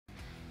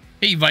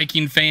Hey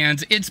Viking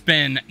fans, it's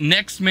been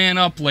next man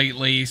up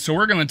lately, so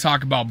we're going to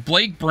talk about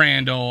Blake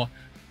Brandel,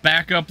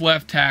 backup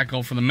left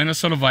tackle for the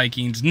Minnesota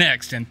Vikings,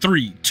 next in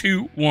 3,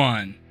 2,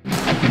 1.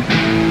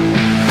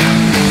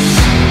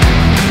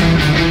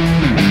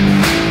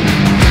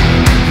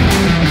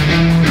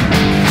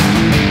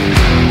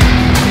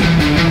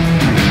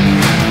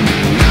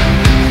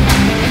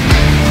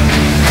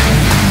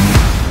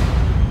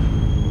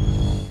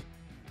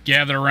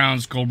 Gather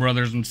around, Skull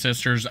Brothers and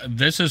Sisters.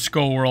 This is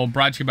Skull World,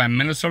 brought to you by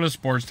Minnesota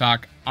Sports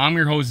Talk. I'm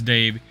your host,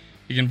 Dave.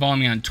 You can follow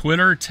me on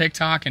Twitter,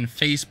 TikTok, and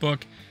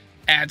Facebook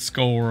at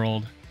Skull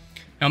World.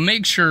 Now,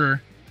 make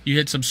sure you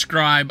hit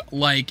subscribe,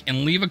 like,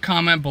 and leave a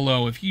comment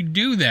below. If you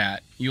do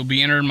that, you'll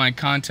be entered in my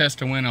contest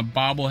to win a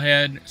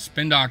bobblehead,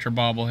 Spin Doctor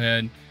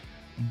bobblehead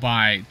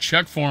by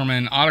Chuck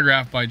Foreman,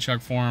 autographed by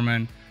Chuck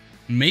Foreman.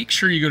 Make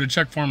sure you go to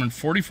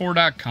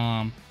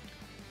chuckforeman44.com.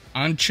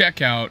 On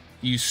checkout,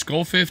 use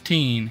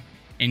Skull15.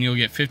 And you'll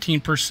get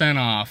 15%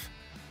 off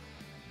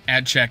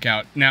at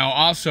checkout. Now,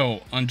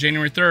 also, on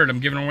January 3rd, I'm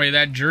giving away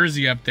that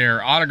jersey up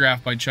there,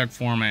 autographed by Chuck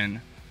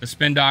Foreman, the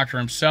Spin Doctor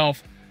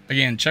himself.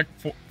 Again,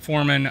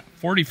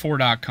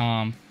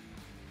 chuckforeman44.com.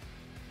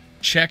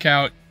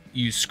 Checkout,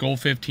 use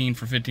Skull15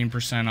 for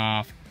 15%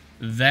 off.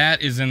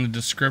 That is in the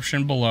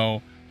description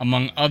below,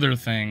 among other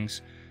things.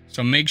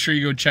 So make sure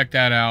you go check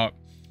that out.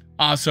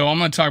 Also, I'm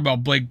going to talk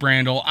about Blake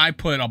Brandel. I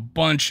put a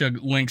bunch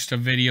of links to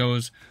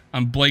videos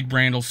on Blake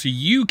Brandel so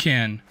you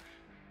can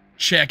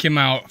check him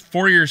out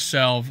for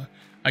yourself.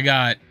 I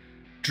got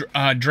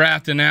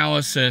draft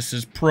analysis,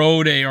 his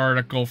pro day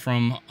article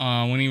from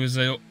when he was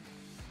at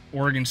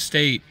Oregon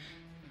State,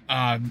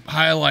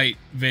 highlight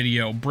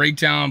video,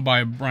 breakdown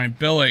by Brian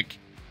Billick,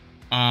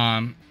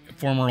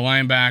 former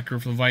linebacker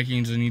for the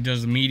Vikings, and he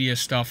does the media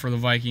stuff for the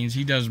Vikings.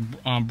 He does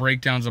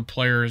breakdowns of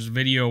players,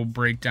 video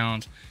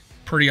breakdowns.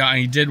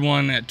 He did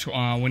one at,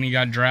 when he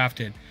got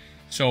drafted.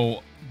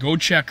 So go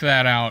check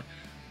that out.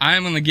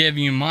 I'm going to give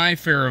you my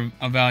fair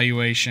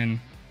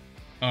evaluation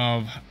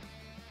of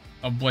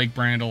Blake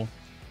Brandel.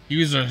 He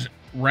was a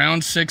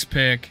round 6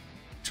 pick,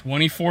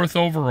 24th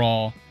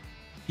overall.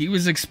 He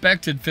was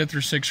expected 5th or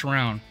 6th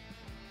round.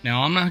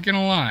 Now, I'm not going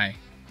to lie.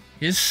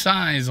 His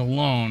size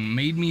alone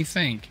made me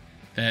think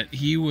that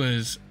he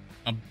was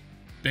a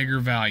bigger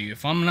value.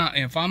 If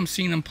I'm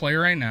seeing him play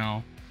right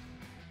now,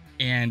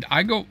 and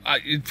I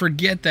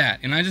forget that,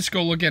 and I just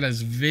go look at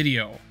his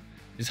video,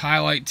 his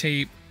highlight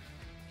tape,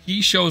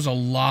 he shows a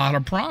lot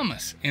of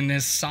promise, and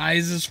his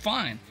size is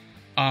fine.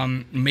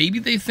 Maybe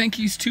they think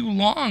he's too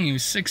long. He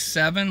was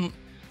 6'7",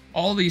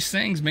 all these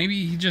things.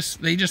 Maybe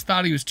they just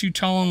thought he was too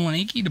tall and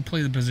lanky to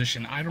play the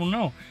position. I don't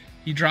know.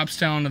 He drops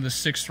down to the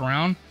 6th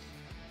round.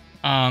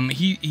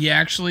 He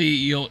actually,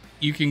 you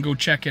can go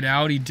check it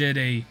out.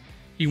 He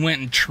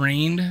went and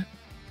trained,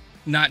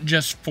 not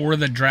just for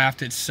the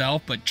draft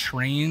itself, but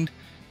trained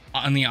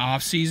on the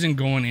offseason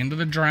going into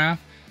the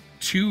draft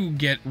to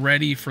get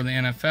ready for the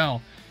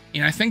NFL.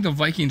 And I think the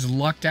Vikings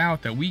lucked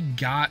out that we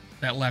got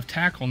that left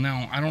tackle.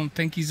 Now, I don't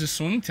think he's a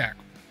swing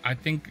tackle. I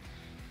think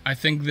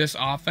this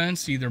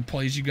offense either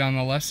plays you on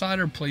the left side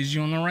or plays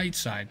you on the right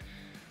side.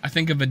 I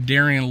think of a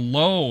Darian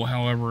Lowe,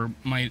 however,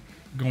 might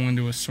go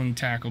into a swing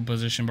tackle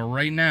position. But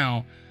right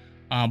now,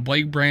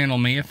 Blake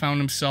Brandel may have found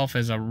himself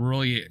as a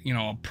really,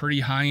 a pretty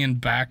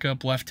high-end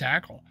backup left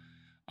tackle.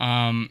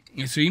 So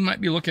he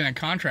might be looking at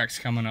contracts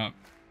coming up.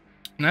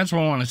 And that's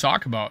what I want to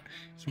talk about.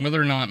 So whether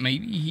or not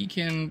maybe he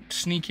can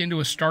sneak into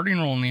a starting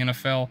role in the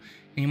NFL,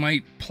 and he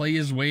might play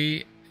his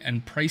way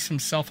and price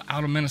himself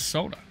out of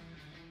Minnesota.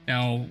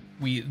 Now,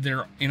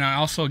 and I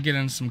also get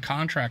in some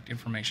contract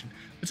information.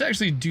 Let's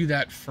actually do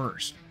that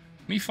first.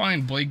 Let me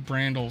find Blake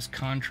Brandel's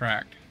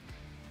contract.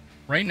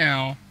 Right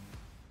now,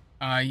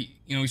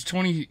 he's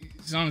on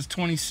his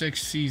 26th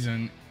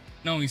season.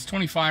 No, he's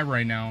 25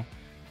 right now.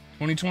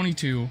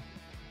 2022.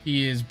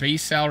 He is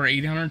base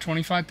salary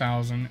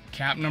 $825,000,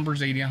 cap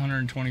numbers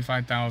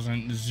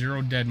 $825,000,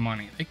 zero dead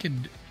money. They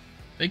could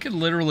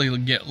literally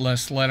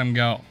let him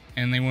go,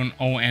 and they wouldn't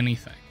owe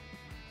anything.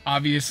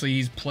 Obviously,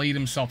 he's played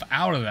himself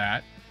out of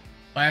that.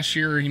 Last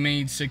year he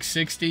made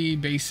 $660,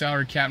 base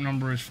salary, cap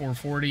number is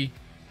 $440.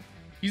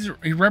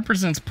 He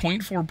represents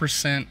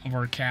 0.4% of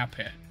our cap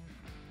hit.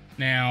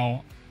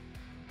 Now,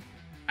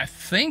 I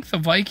think the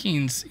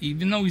Vikings,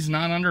 even though he's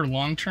not under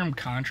long-term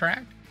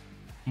contract,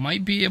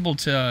 might be able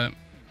to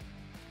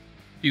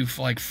do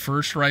like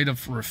first right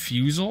of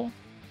refusal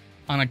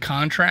on a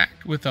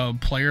contract with a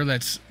player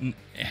that's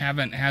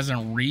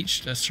hasn't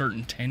reached a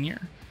certain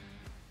tenure,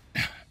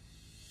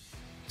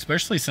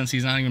 especially since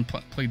he's not even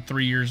played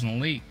 3 years in the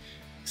league.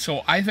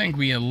 So I think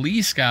we at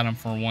least got him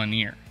for 1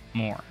 year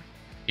more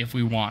if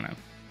we want him,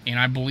 and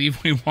I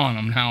believe we want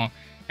him now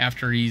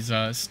after he's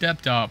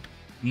stepped up,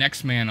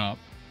 next man up.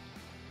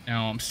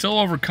 Now I'm still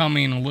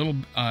overcoming a little.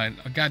 I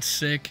got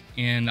sick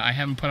and I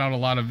haven't put out a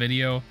lot of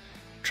video.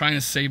 Trying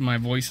to save my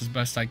voice as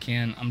best I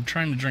can. I'm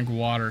trying to drink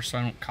water so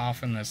I don't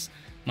cough in this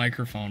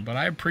microphone, but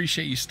I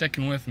appreciate you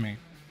sticking with me.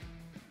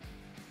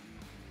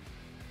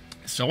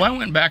 So I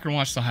went back and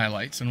watched the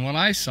highlights, and what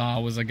I saw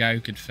was a guy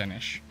who could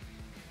finish.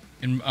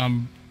 And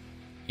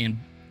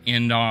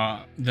In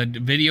the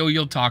video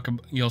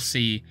you'll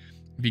see,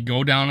 if you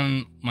go down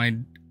in my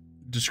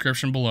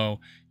description below,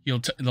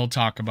 they'll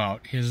talk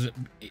about his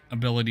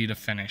ability to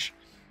finish.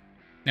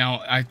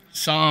 Now, I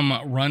saw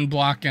him run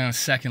block on a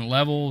second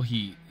level.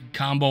 He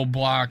combo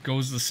block,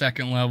 goes to the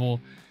second level.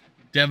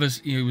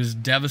 He was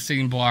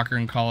devastating blocker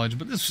in college,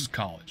 but this was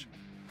college.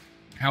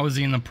 How is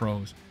he in the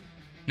pros?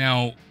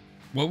 Now,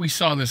 what we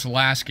saw this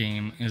last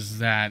game is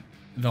that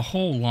the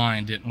whole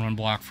line didn't run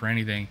block for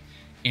anything.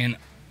 And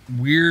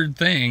weird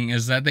thing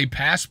is that they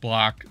pass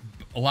blocked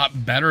a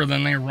lot better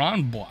than they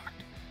run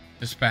blocked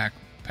this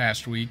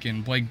past week.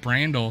 And Blake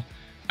Brandel,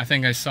 I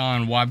think I saw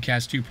on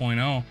Wobcast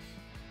 2.0.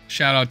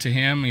 Shout out to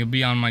him. He'll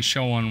be on my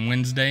show on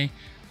Wednesday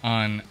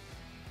on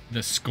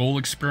the Skull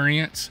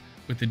Experience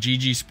with the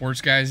GG Sports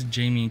guys,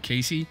 Jamie and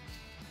Casey.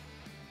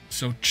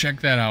 So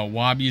check that out.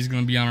 Wobby is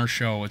going to be on our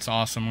show. It's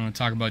awesome. I'm going to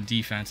talk about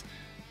defense.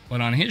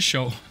 But on his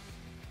show,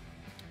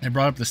 they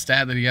brought up the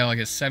stat that he got like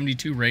a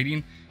 72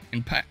 rating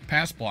in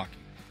pass blocking.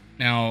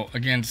 Now,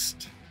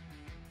 against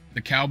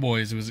the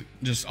Cowboys, it was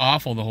just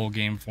awful the whole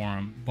game for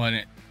him.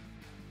 But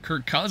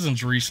Kirk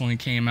Cousins recently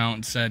came out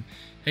and said,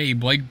 hey,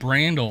 Blake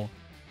Brandel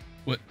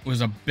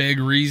was a big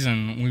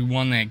reason we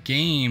won that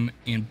game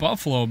in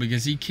Buffalo,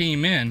 because he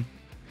came in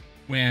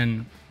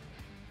when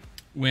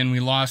we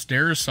lost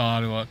Darisaw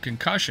to a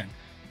concussion.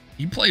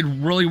 He played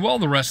really well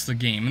the rest of the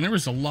game, and there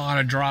was a lot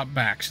of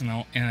dropbacks in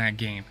that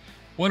game.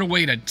 What a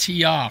way to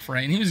tee off,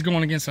 right? And he was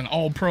going against an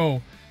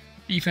all-pro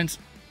defensive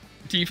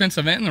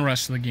end the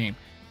rest of the game.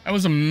 That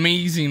was an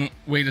amazing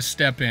way to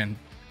step in.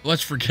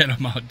 Let's forget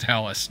about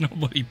Dallas.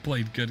 Nobody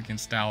played good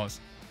against Dallas.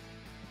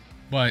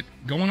 But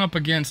going up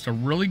against a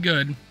really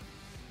good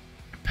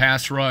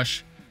pass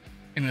rush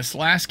in this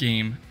last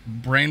game,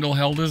 Brandel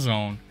held his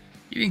own.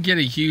 He didn't get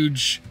a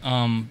huge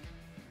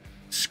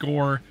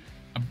score,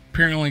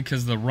 apparently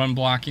because the run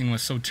blocking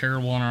was so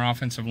terrible on our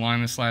offensive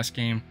line this last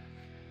game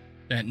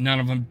that none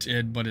of them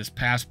did, but his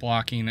pass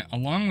blocking,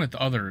 along with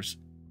others,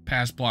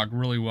 pass block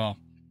really well.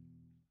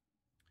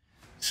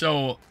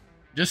 So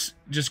just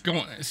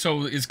going,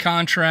 so his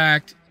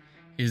contract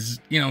is,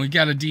 he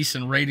got a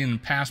decent rating in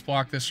pass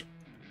block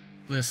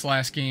this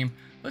last game.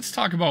 Let's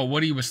talk about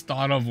what he was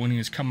thought of when he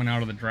was coming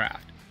out of the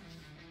draft.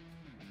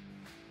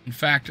 In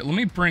fact, let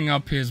me bring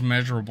up his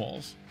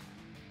measurables.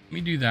 Let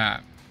me do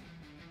that.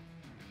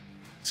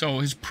 So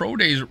his pro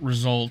day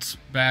results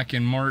back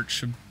in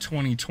March of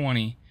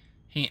 2020,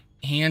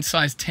 hand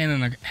size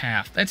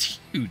 10.5. That's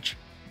huge.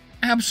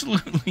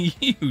 Absolutely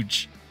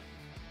huge.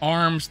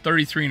 Arms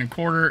 33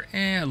 1/4,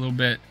 a little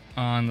bit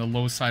on the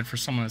low side for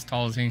someone as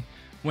tall as he.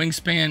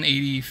 Wingspan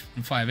 80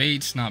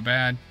 5/8, not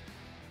bad.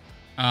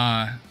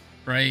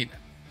 Right.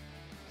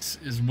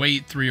 His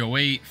weight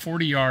 308,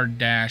 40-yard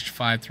dash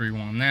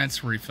 531.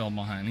 That's where he fell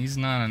behind. He's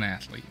not an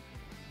athlete,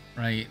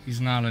 right?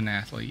 He's not an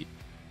athlete.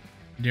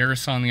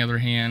 Darius, on the other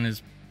hand,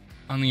 is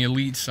on the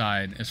elite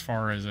side as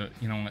far as an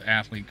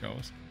athlete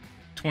goes.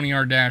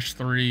 20-yard dash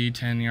 3,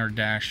 10-yard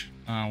dash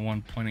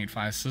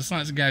 1.85. So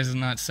this guy's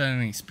not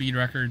setting any speed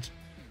records.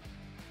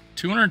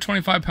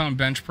 225-pound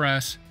bench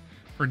press.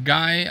 For a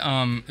guy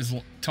as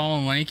tall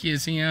and lanky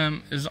as he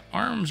am, his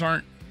arms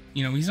aren't,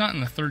 he's not in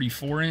the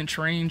 34-inch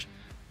range.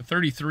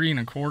 33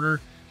 1/4,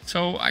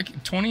 so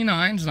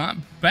 29 is not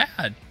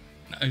bad.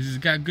 He's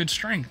got good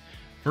strength.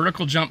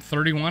 Vertical jump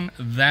 31.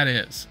 That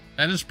is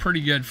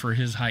pretty good for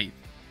his height,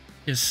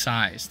 his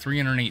size.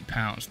 308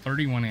 pounds,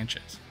 31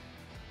 inches.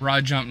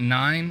 Broad jump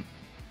 9,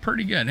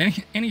 pretty good.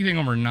 Anything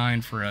over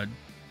 9 for an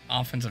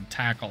offensive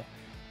tackle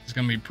is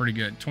going to be pretty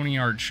good.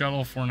 20-yard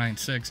shuttle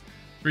 496.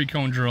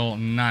 3-cone drill,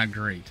 not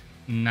great,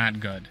 not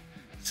good.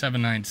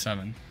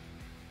 797.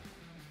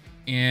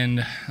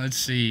 And let's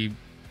see.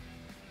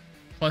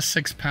 Plus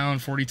 6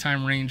 pound, 40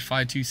 time range,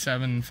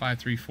 527,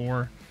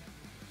 534.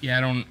 Yeah,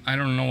 I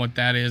don't know what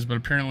that is, but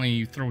apparently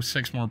you throw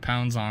 6 more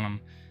pounds on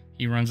him,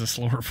 he runs a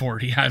slower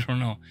 40. I don't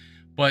know,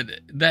 but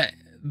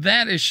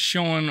that is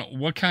showing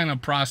what kind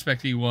of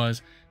prospect he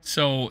was.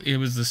 So it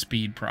was the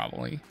speed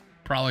probably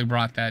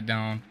brought that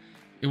down.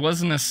 It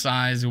wasn't his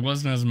size, it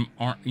wasn't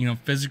his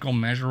physical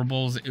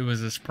measurables. It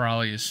was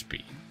probably his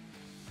speed.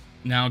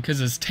 Now, because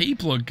his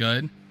tape looked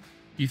good,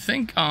 you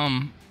think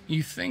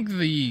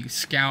the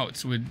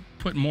scouts would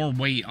put more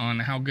weight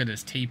on how good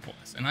his tape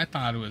was, and I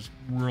thought it was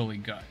really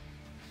good.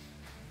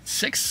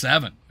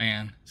 6'7",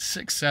 man,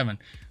 6'7".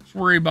 Just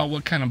worry about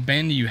what kind of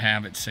bend you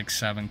have at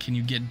 6'7". Can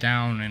you get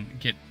down and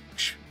get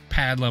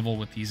pad level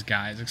with these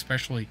guys,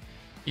 especially,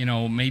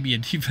 maybe a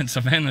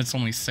defensive end that's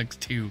only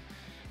 6'2",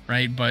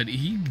 right? But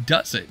he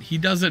does it. He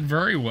does it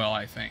very well,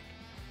 I think.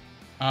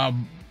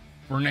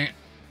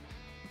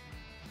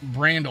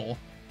 Brandel.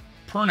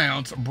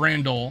 Pronounced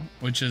Brandel,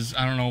 which is,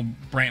 I don't know,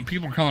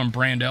 people call him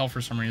Brandel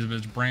for some reason, but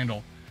it's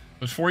Brandel.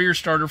 Was 4-year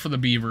starter for the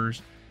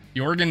Beavers.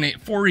 The Oregon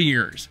 4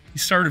 years. He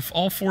started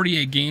all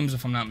 48 games,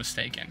 if I'm not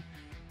mistaken.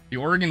 The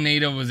Oregon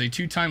native was a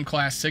 2-time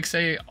Class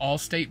 6A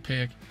All-State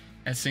pick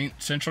at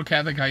Central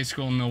Catholic High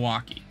School in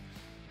Milwaukee.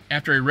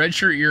 After a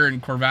redshirt year in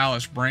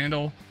Corvallis,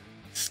 Brandel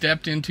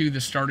stepped into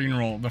the starting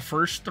role. The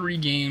first 3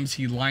 games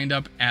he lined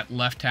up at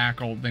left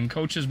tackle, then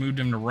coaches moved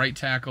him to right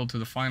tackle to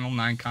the final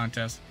 9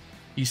 contests.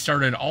 He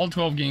started all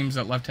 12 games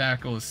at left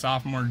tackle as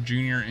sophomore,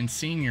 junior, and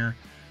senior,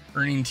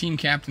 earning team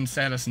captain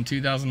status in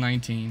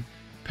 2019.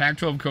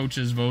 Pac-12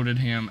 coaches voted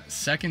him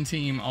second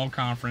team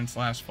all-conference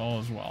last fall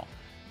as well.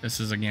 This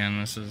is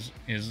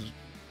his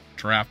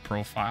draft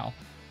profile.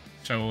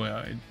 So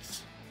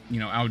it's,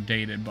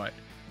 outdated, but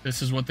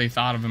this is what they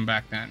thought of him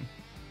back then.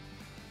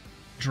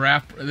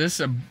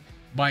 This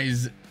by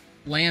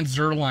Lance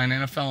Zierlein,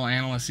 NFL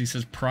analyst. He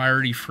says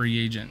priority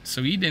free agent.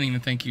 So he didn't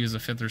even think he was a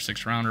 5th or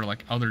 6th rounder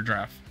like other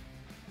draft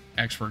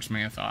experts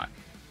may have thought.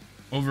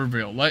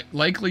 Overview.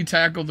 Likely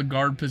tackle the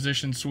guard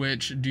position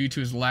switch due to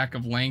his lack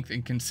of length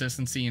and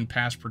consistency in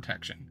pass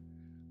protection.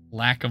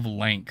 Lack of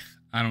length.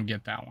 I don't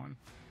get that one.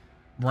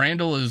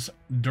 Brandel is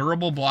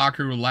durable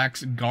blocker who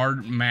lacks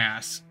guard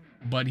mass,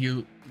 but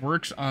he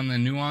works on the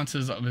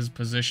nuances of his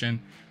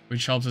position,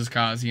 which helps his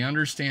cause. He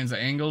understands the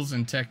angles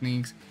and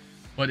techniques,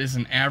 but is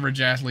an average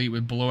athlete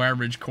with below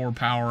average core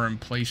power and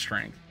play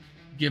strength.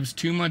 He gives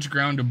too much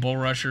ground to bull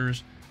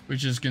rushers,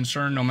 which is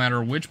concerned no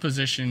matter which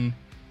position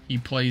he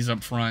plays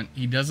up front.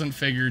 He doesn't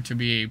figure to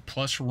be a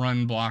plus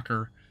run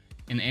blocker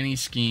in any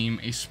scheme.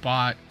 A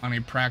spot on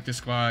a practice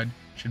squad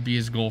should be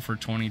his goal for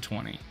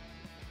 2020.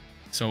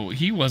 So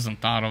he wasn't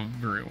thought of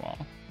very well.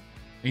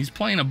 He's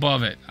playing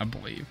above it, I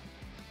believe.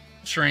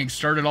 Strength.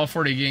 Started all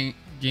 40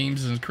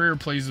 games in his career.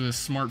 Plays with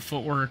smart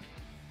footwork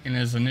in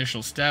his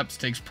initial steps.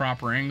 Takes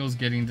proper angles,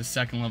 getting to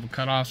second level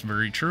cutoffs.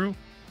 Very true.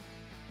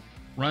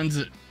 Runs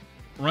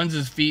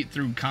his feet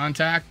through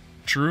contact.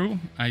 True.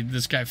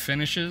 This guy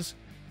finishes.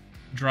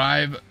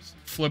 Drive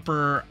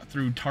flipper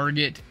through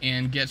target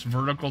and gets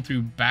vertical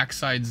through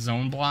backside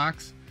zone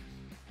blocks.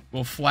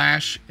 Will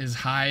flash and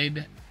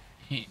hide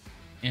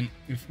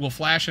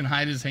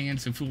his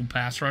hands to fool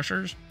pass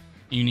rushers.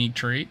 Unique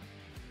trait.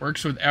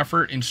 Works with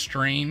effort and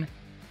strain,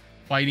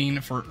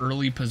 fighting for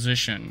early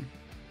position.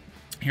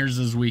 Here's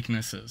his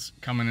weaknesses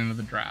coming into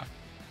the draft.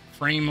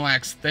 Frame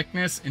lacks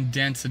thickness and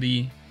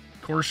density.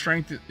 Core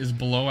strength is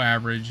below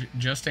average.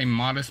 Just a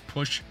modest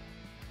push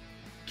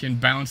can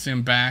bounce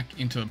him back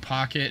into the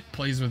pocket.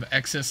 Plays with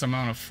excess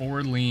amount of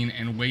forward lean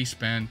and waist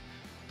bend.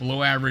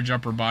 Below average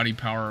upper body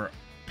power.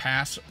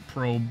 Pass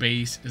pro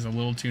base is a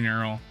little too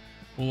narrow.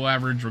 Below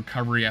average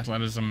recovery,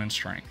 athleticism, and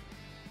strength.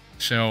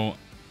 So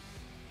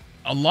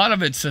a lot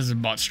of it says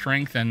about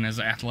strength and his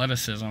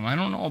athleticism. I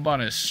don't know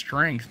about his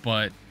strength,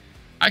 but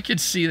I could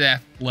see the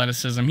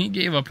athleticism. He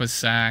gave up a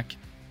sack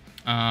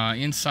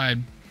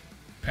inside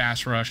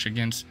pass rush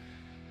against,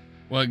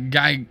 well,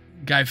 guy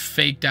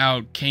faked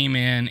out, came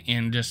in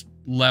and just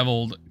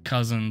leveled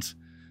Cousins.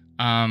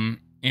 And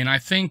I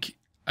think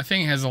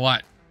it has a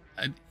lot,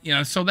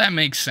 so that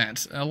makes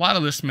sense. A lot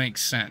of this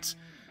makes sense.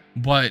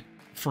 But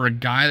for a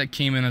guy that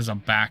came in as a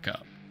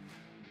backup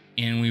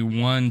and we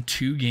won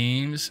 2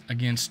 games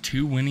against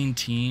 2 winning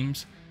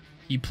teams,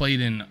 he played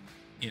in,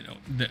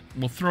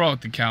 we'll throw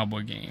out the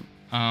Cowboy game.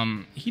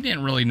 He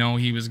didn't really know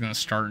he was going to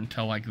start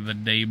until like the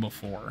day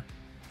before.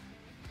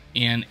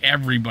 And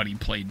everybody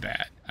played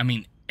bad. I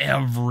mean,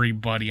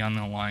 everybody on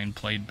the line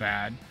played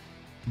bad.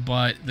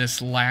 But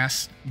this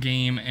last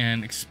game,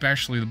 and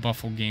especially the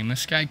Buffalo game,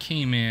 this guy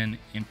came in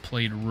and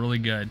played really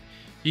good.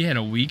 He had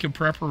a week of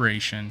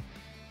preparation.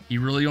 He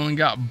really only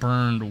got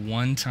burned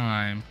 1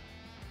 time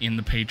in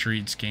the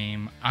Patriots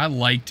game. I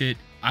liked it.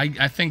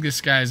 I think this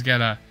guy's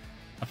got a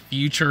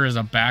future as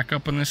a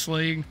backup in this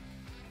league.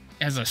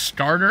 As a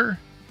starter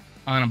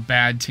on a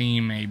bad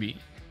team, maybe.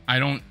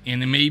 And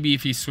maybe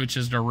if he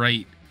switches to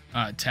right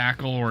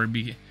tackle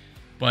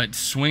but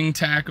swing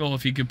tackle,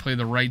 if he could play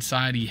the right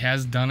side, he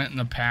has done it in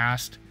the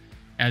past,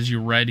 as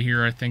you read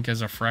here, I think,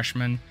 as a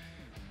freshman.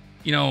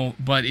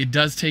 But it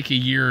does take a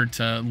year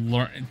to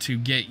learn to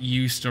get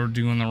used to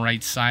doing the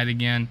right side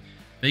again.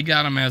 They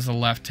got him as a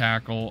left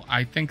tackle.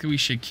 I think we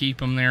should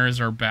keep him there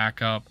as our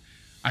backup.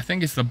 I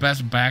think it's the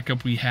best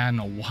backup we had in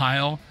a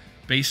while,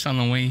 based on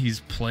the way he's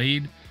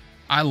played.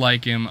 I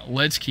like him.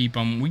 Let's keep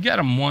him. We got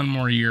him 1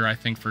 more year, I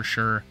think, for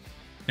sure.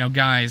 Now,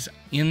 guys,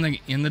 in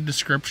the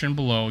description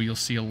below, you'll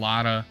see a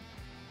lot of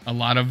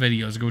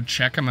videos. Go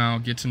check them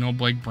out. Get to know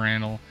Blake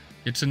Brandel.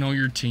 Get to know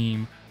your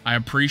team. I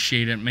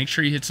appreciate it. Make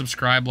sure you hit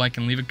subscribe, like,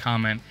 and leave a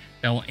comment.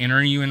 That will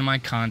enter you into my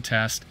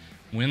contest.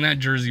 Win that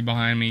jersey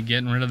behind me.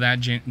 Getting rid of that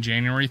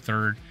January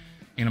 3rd.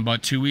 In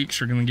about 2 weeks,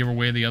 we're going to give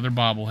away the other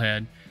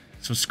bobblehead.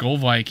 So, Skull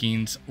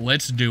Vikings,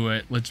 let's do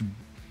it. Let's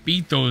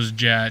beat those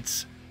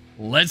Jets.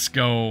 Let's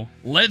go.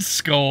 Let's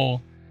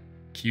Skull.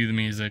 Cue the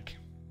music.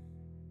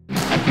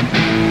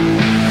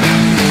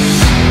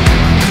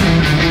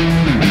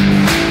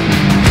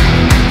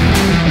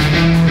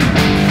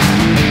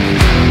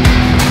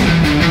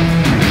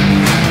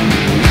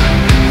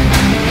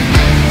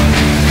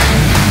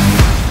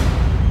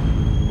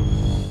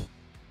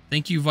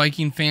 Thank you,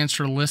 Viking fans,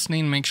 for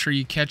listening. Make sure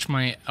you catch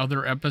my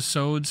other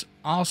episodes.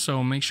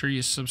 Also, make sure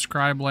you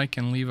subscribe, like,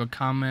 and leave a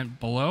comment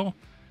below.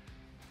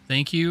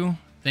 Thank you.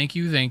 Thank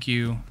you. Thank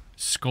you.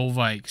 Skull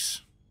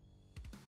Vikes.